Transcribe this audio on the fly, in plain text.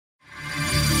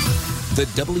The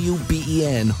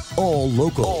WBEN All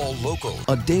Local. All Local.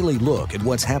 A daily look at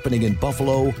what's happening in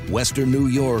Buffalo, Western New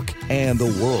York, and the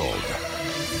world.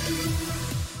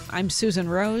 I'm Susan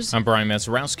Rose. I'm Brian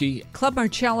Mazurowski. Club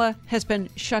Marcella has been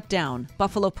shut down.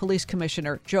 Buffalo Police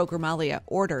Commissioner Joe Gramaglia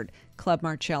ordered Club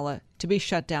Marcella to be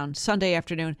shut down Sunday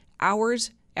afternoon,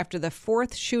 hours after the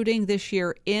fourth shooting this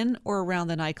year in or around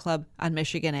the nightclub on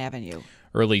Michigan Avenue.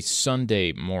 Early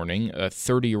Sunday morning, a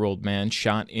 30-year-old man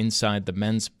shot inside the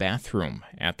men's bathroom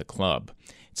at the club.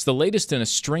 It's the latest in a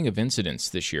string of incidents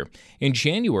this year. In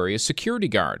January, a security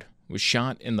guard was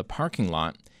shot in the parking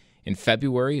lot. In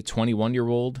February, a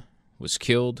 21-year-old was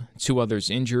killed, 2 others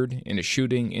injured in a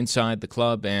shooting inside the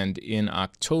club, and in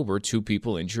October, 2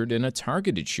 people injured in a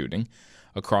targeted shooting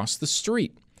across the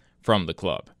street from the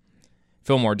club.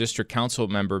 Fillmore District Council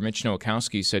member Mitch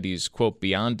Nowakowski said he's, quote,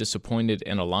 beyond disappointed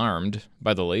and alarmed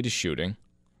by the latest shooting.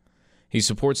 He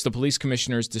supports the police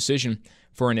commissioner's decision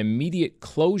for an immediate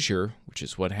closure, which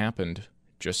is what happened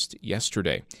just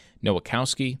yesterday.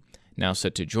 Nowakowski now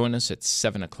set to join us at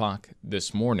 7 o'clock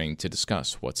this morning to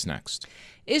discuss what's next.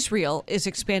 Israel is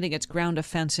expanding its ground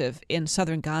offensive in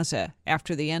southern Gaza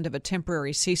after the end of a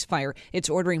temporary ceasefire. It's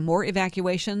ordering more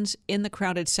evacuations in the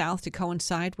crowded south to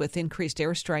coincide with increased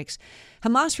airstrikes.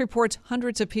 Hamas reports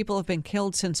hundreds of people have been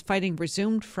killed since fighting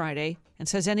resumed Friday and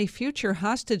says any future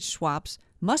hostage swaps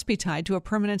must be tied to a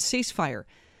permanent ceasefire.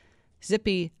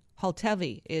 Zippy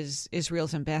Haltevi is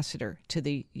Israel's ambassador to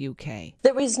the UK.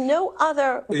 There is no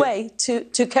other way to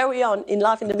carry on in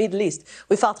life in the Middle East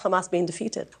without Hamas being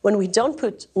defeated. When we don't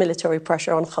put military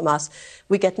pressure on Hamas,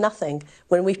 we get nothing.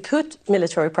 When we put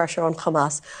military pressure on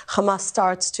Hamas, Hamas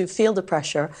starts to feel the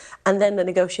pressure, and then the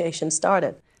negotiations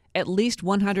started. At least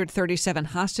 137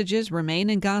 hostages remain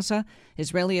in Gaza.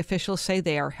 Israeli officials say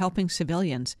they are helping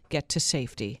civilians get to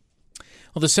safety.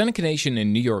 Well, the Seneca Nation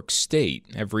in New York State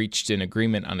have reached an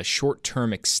agreement on a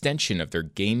short-term extension of their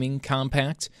gaming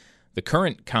compact. The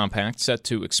current compact set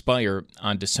to expire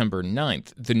on December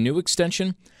 9th. The new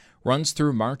extension runs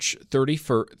through March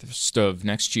 31st of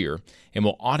next year and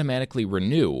will automatically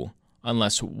renew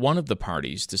unless one of the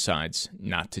parties decides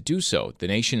not to do so. The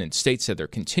nation and state said they're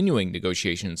continuing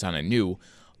negotiations on a new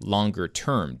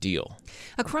longer-term deal.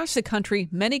 Across the country,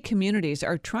 many communities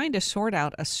are trying to sort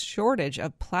out a shortage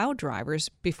of plow drivers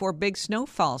before big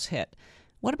snowfalls hit.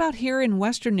 What about here in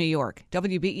Western New York?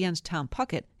 WBEN's Tom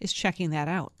Puckett is checking that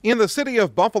out. In the city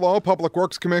of Buffalo, Public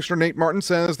Works Commissioner Nate Martin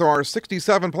says there are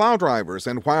 67 plow drivers,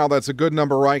 and while that's a good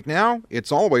number right now,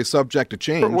 it's always subject to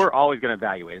change. We're always going to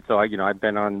evaluate it. So, I've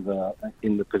been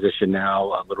in the position now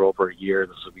a little over a year.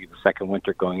 This will be the second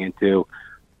winter going into.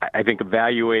 I think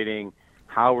evaluating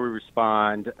how we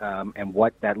respond and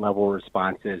what that level of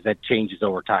response is, that changes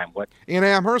over time. In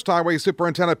Amherst, Highway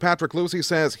Superintendent Patrick Lucy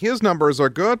says his numbers are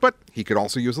good, but he could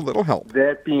also use a little help.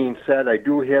 That being said, I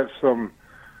do have some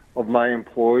of my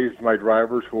employees, my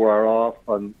drivers, who are off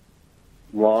on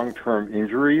long-term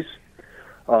injuries.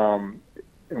 And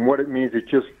what it means, it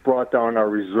just brought down our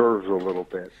reserves a little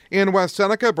bit. In West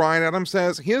Seneca, Brian Adams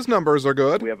says his numbers are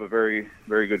good. We have a very,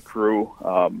 very good crew,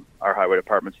 our highway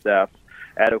department staff,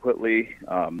 adequately.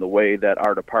 The way that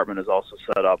our department is also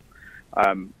set up,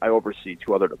 I oversee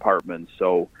 2 other departments,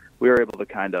 so we are able to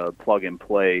kind of plug and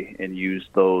play and use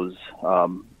those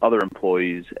other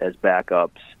employees as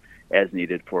backups as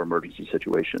needed for emergency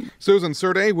situations. Susan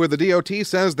Surde with the DOT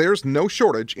says there's no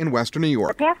shortage in Western New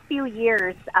York. The past few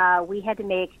years, we had to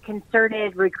make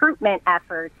concerted recruitment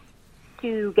efforts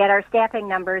to get our staffing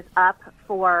numbers up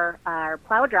for our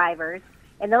plow drivers.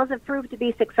 And those have proved to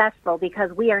be successful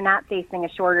because we are not facing a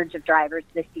shortage of drivers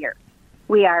this year.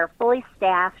 We are fully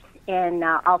staffed in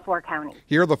all 4 counties.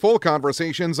 Hear the full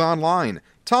conversations online.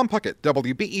 Tom Puckett,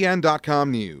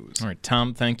 WBEN.com News. All right,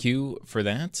 Tom, thank you for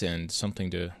that, and something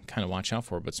to kind of watch out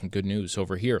for, but some good news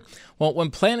over here. Well,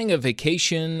 when planning a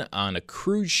vacation on a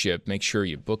cruise ship, make sure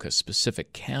you book a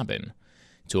specific cabin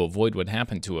to avoid what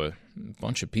happened to a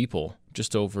bunch of people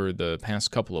just over the past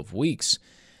couple of weeks.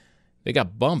 They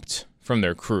got bumped from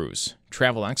their cruise.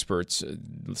 Travel experts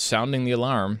sounding the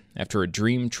alarm after a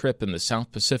dream trip in the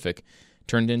South Pacific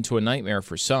turned into a nightmare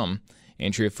for some.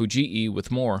 Andrea Fujii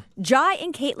with more. Jai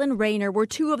and Caitlin Rayner were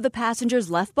 2 of the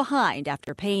passengers left behind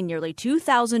after paying nearly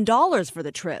 $2,000 for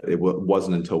the trip. It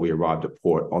wasn't until we arrived at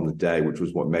port on the day, which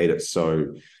was what made it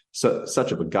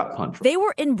such of a gut punch. They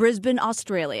were in Brisbane,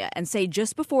 Australia, and say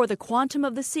just before the Quantum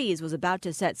of the Seas was about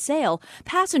to set sail,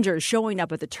 passengers showing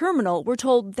up at the terminal were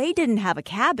told they didn't have a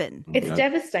cabin. It's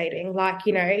devastating.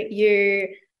 You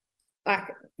like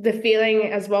the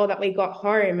feeling as well that we got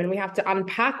home and we have to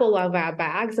unpack all of our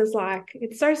bags is like,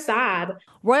 it's so sad.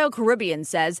 Royal Caribbean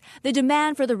says the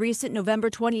demand for the recent November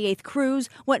 28th cruise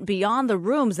went beyond the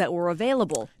rooms that were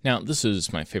available. Now, this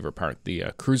is my favorite part.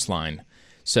 The cruise line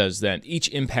says that each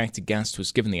impacted guest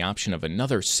was given the option of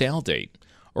another sail date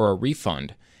or a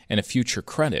refund and a future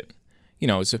credit. You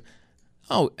know, it's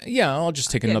I'll just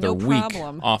take another week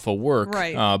off of work,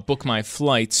 right. Book my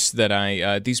flights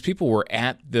that these people were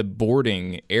at the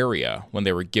boarding area when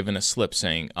they were given a slip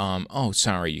saying,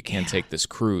 sorry, you can't take this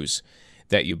cruise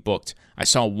that you booked. I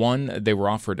saw one, they were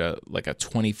offered a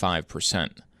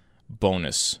 25%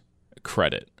 bonus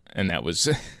credit, and that was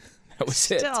that was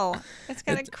Still, it's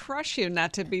going to crush you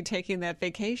not to be taking that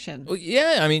vacation. Well,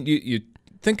 yeah, I mean, you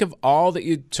think of all that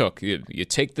you took. You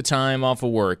take the time off of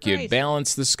work. You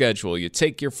balance the schedule. You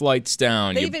take your flights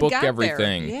down. They you even book got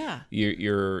everything. There. Yeah.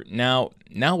 You're now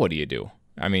what do you do?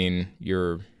 I mean,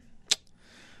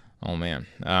 oh man.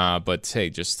 But hey,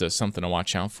 just something to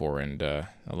watch out for, and a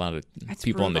lot of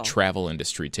people in the travel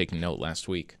industry taking note last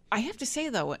week. I have to say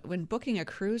though, when booking a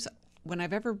cruise, when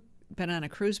I've ever been on a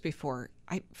cruise before,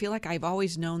 I feel like I've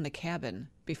always known the cabin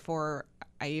before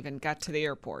I even got to the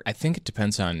airport. I think it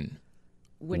depends on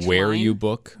which where line? you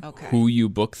book, who you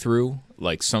book through.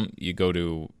 Like you go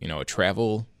to a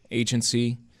travel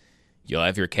agency, you'll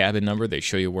have your cabin number. They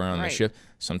show you where on the ship.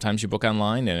 Sometimes you book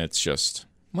online and it's just,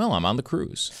 I'm on the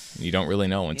cruise. You don't really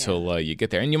know until you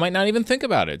get there, and you might not even think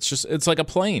about it. It's like a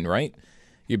plane, right?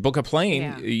 You book a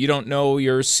plane, you don't know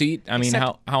your seat. I mean,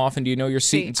 how often do you know your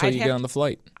seat until you get on the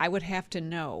flight? I would have to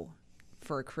know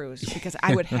for a cruise because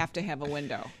I would have to have a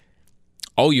window.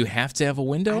 Oh, you have to have a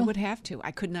window? I would have to.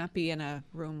 I could not be in a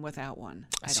room without one,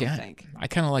 I don't think. I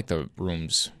kind of like the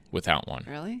rooms without one.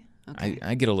 Really? Okay.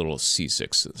 I get a little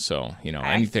seasick, so,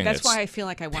 anything that's why I feel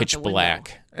like I want pitch the window.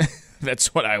 black.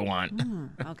 That's what I want.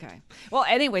 Okay. Well,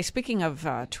 anyway, speaking of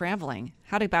traveling,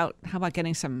 how about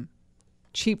getting some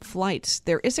cheap flights?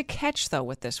 There is a catch, though,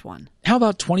 with this one. How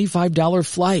about $25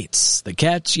 flights? The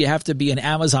catch, you have to be an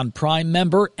Amazon Prime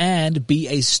member and be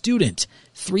a student.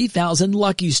 3,000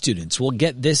 lucky students will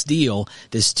get this deal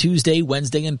this Tuesday,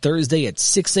 Wednesday, and Thursday at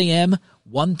 6 a.m.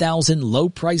 1,000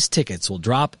 low-price tickets will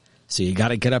drop, so you got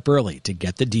to get up early to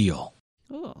get the deal.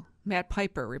 Oh, Matt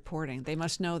Piper reporting. They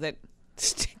must know that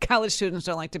college students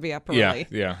don't like to be up early.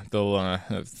 Yeah. They'll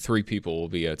 3 people will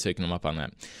be taking them up on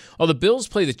that. Well, the Bills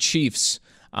play the Chiefs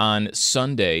on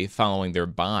Sunday following their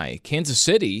bye. Kansas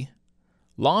City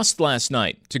lost last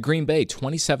night to Green Bay,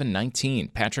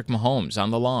 27-19. Patrick Mahomes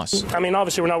on the loss. I mean,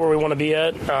 obviously we're not where we want to be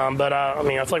at, but I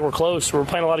feel like we're close. We're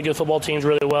playing a lot of good football teams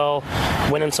really well,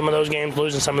 winning some of those games,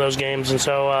 losing some of those games, and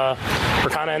so we're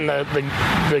kind of in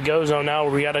the go zone now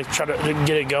where we got to try to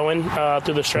get it going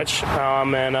through the stretch,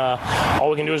 and all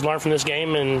we can do is learn from this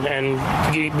game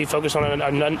and be focused on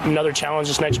another challenge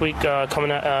this next week coming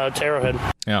to Arrowhead.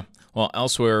 Yeah. Well,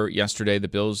 elsewhere yesterday, the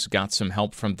Bills got some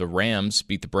help from the Rams,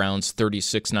 beat the Browns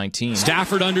 36-19.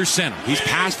 Stafford under center. He's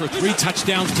passed for 3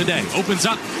 touchdowns today. Opens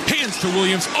up, hands to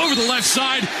Williams over the left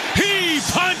side. He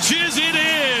punches it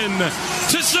in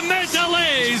to cement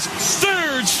LA's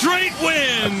 3rd straight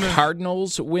win. A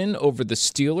Cardinals win over the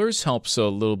Steelers helps a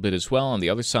little bit as well. On the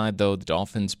other side, though, the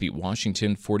Dolphins beat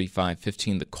Washington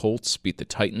 45-15. The Colts beat the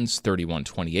Titans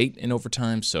 31-28 in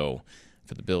overtime. So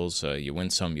for the Bills, you win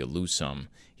some, you lose some.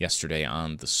 Yesterday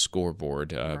on the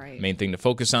scoreboard. Main thing to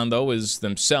focus on, though, is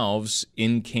themselves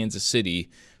in Kansas City.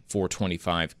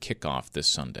 4:25 kickoff this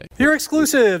Sunday. Your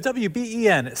exclusive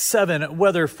WBEN 7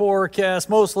 weather forecast.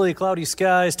 Mostly cloudy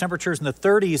skies, temperatures in the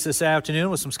 30s this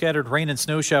afternoon with some scattered rain and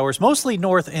snow showers, mostly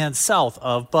north and south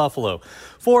of Buffalo.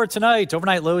 For tonight,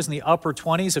 overnight lows in the upper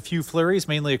 20s, a few flurries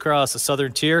mainly across the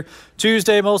southern tier.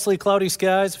 Tuesday, mostly cloudy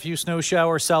skies, a few snow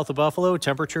showers south of Buffalo,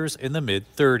 temperatures in the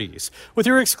mid-30s. With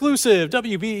your exclusive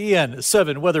WBEN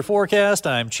 7 weather forecast,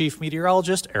 I'm Chief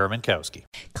Meteorologist Aaron Minkowski.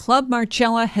 Club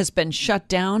Marcella has been shut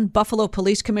down. Buffalo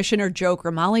Police Commissioner Joe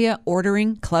Gramaglia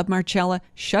ordering Club Marcella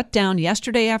shut down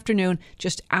yesterday afternoon,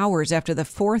 just hours after the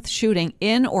 4th shooting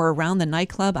in or around the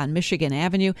nightclub on Michigan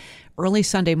Avenue. Early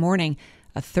Sunday morning,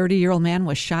 a 30-year-old man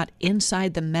was shot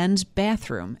inside the men's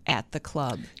bathroom at the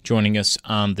club. Joining us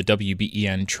on the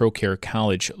WBEN Trocare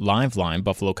College Live Line,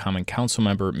 Buffalo Common Council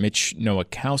member Mitch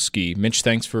Nowakowski. Mitch,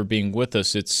 thanks for being with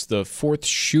us. It's the 4th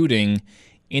shooting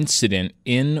incident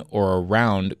in or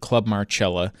around Club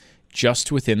Marcella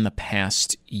just within the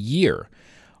past year.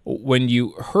 When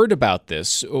you heard about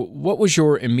this, what was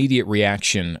your immediate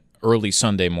reaction early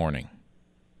Sunday morning?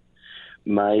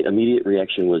 My immediate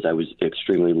reaction was I was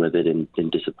extremely livid and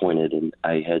disappointed. And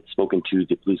I had spoken to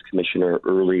the police commissioner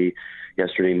early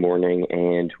yesterday morning,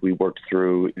 and we worked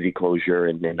through the closure,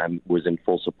 and then I was in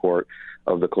full support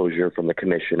of the closure from the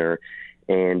commissioner.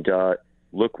 And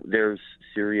look, there's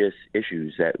serious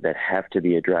issues that have to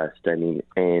be addressed. I mean,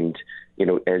 and,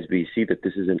 as we see that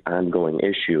this is an ongoing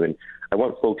issue, and I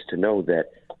want folks to know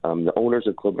that the owners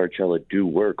of Club Marcella do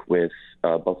work with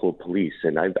Buffalo Police,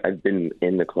 and I've been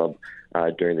in the club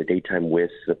during the daytime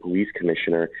with the police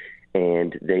commissioner,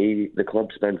 and the club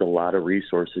spends a lot of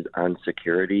resources on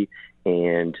security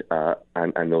and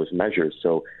on those measures.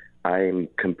 So I'm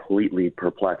completely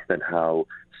perplexed at how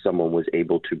someone was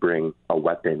able to bring a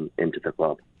weapon into the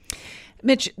club.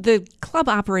 Mitch, the club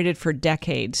operated for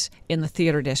decades in the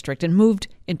theater district and moved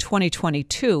in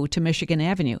 2022 to Michigan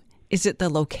Avenue. Is it the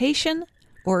location,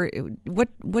 or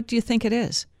what do you think it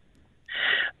is?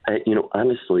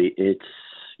 Honestly, it's,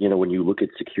 when you look at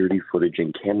security footage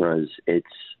and cameras,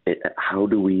 how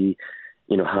do we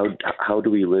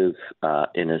live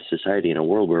in a society, in a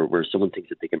world where someone thinks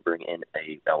that they can bring in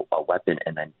a weapon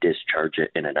and then discharge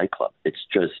it in a nightclub?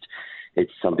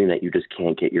 It's something that you just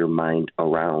can't get your mind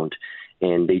around.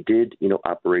 And they did,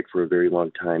 operate for a very long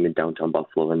time in downtown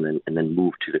Buffalo, and then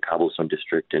moved to the Cobblestone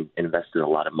District and invested a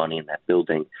lot of money in that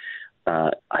building.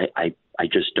 I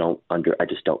just don't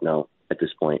know at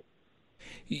this point.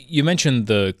 You mentioned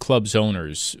the club's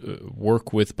owners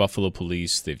work with Buffalo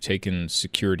Police. They've taken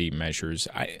security measures.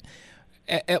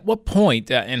 At what point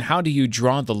and how do you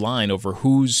draw the line over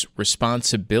whose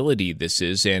responsibility this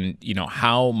is, and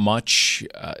how much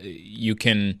you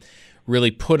can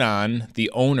really put on the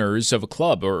owners of a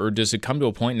club, or does it come to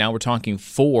a point now we're talking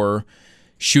 4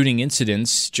 shooting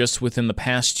incidents just within the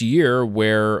past year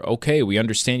where, okay, we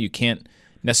understand you can't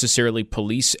necessarily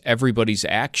police everybody's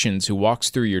actions who walks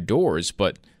through your doors,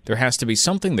 but there has to be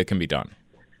something that can be done.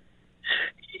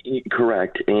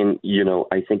 Correct. And,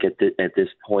 I think at this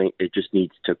point, it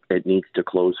needs to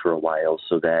close for a while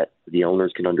so that the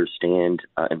owners can understand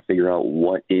and figure out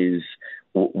what is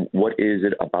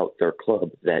it about their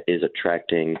club that is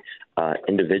attracting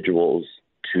individuals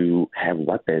to have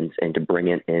weapons and to bring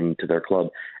it into their club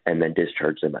and then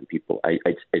discharge them on people.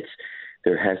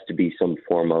 There has to be some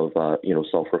form of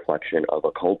self-reflection of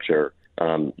a culture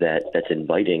that's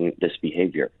inviting this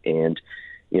behavior. And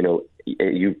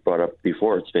you brought up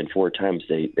before, it's been 4 times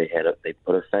they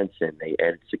put a fence in, they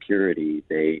added security,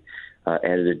 they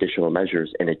added additional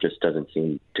measures, and it just doesn't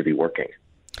seem to be working.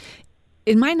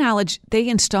 In my knowledge, they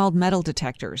installed metal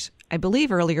detectors, I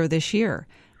believe, earlier this year.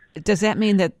 Does that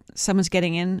mean that someone's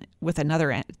getting in with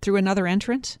through another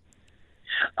entrance?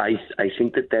 I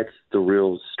think that's the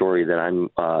real story that I'm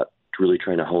really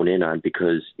trying to hone in on,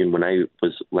 because when I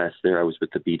was last there, I was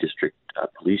with the B District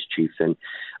police chief, and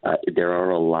there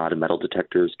are a lot of metal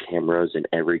detectors, cameras in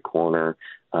every corner,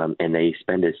 and they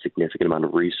spend a significant amount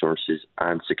of resources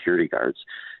on security guards.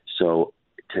 So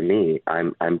to me,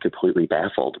 I'm completely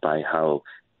baffled by how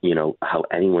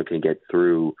anyone can get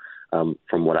through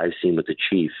from what I've seen with the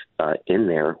chief in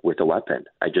there with a weapon.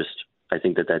 I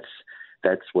think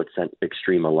that's what sent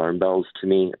extreme alarm bells to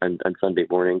me on Sunday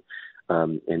morning.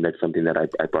 And that's something that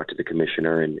I brought to the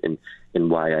commissioner and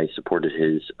why I supported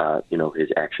his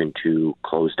action to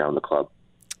close down the club.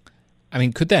 I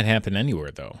mean, could that happen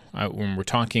anywhere, though? When we're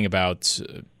talking about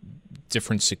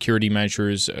different security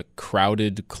measures, a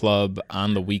crowded club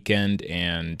on the weekend,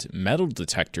 and metal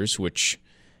detectors, which,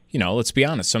 let's be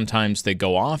honest, sometimes they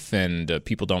go off and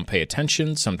people don't pay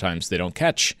attention. Sometimes they don't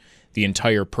catch the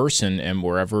entire person and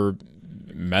wherever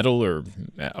metal or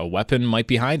a weapon might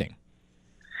be hiding.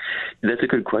 That's a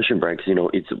good question, Brian, because,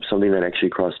 it's something that actually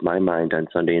crossed my mind on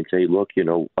Sunday and say, look,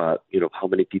 how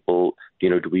many people,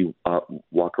 do we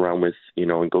walk around with,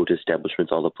 and go to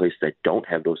establishments all the place that don't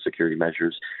have those security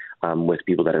measures with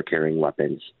people that are carrying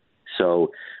weapons.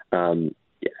 So, I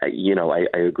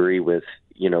agree with,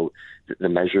 the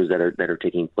measures that are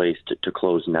taking place to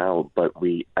close now, but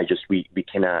we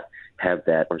cannot have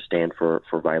that or stand for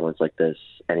violence like this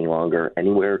any longer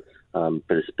anywhere.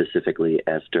 But specifically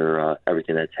after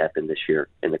everything that's happened this year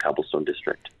in the Cobblestone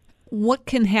District. What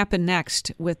can happen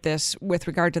next with this with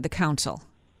regard to the council?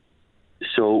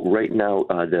 So right now,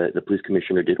 the police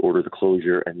commissioner did order the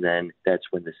closure, and then that's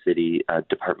when the city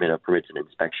Department of Permits and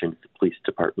Inspections, the police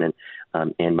department,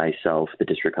 and myself, the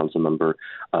district council member,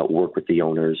 work with the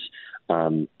owners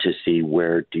to see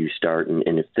where do you start, and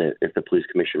if the police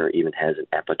commissioner even has an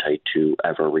appetite to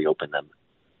ever reopen them.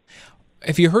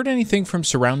 Have you heard anything from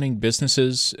surrounding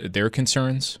businesses, their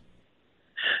concerns?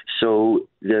 So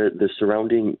the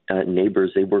surrounding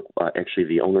neighbors, they work, actually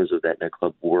the owners of that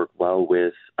nightclub work well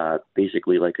with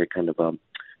basically like a kind of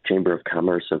Chamber of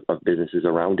Commerce of businesses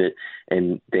around it,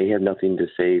 and they have nothing to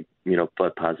say,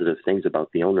 but positive things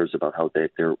about the owners, about how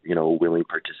they're a willing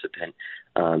participant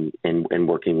in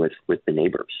working with the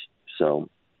neighbors. So.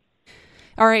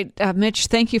 All right, Mitch,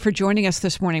 thank you for joining us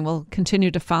this morning. We'll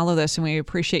continue to follow this, and we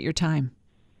appreciate your time.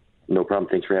 No problem.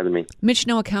 Thanks for having me. Mitch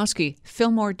Nowakowski,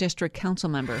 Fillmore District Council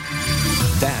member.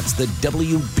 That's the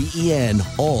WBEN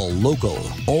All Local.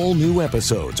 All new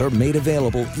episodes are made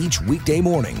available each weekday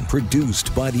morning,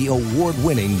 produced by the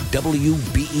award-winning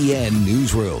WBEN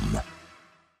Newsroom.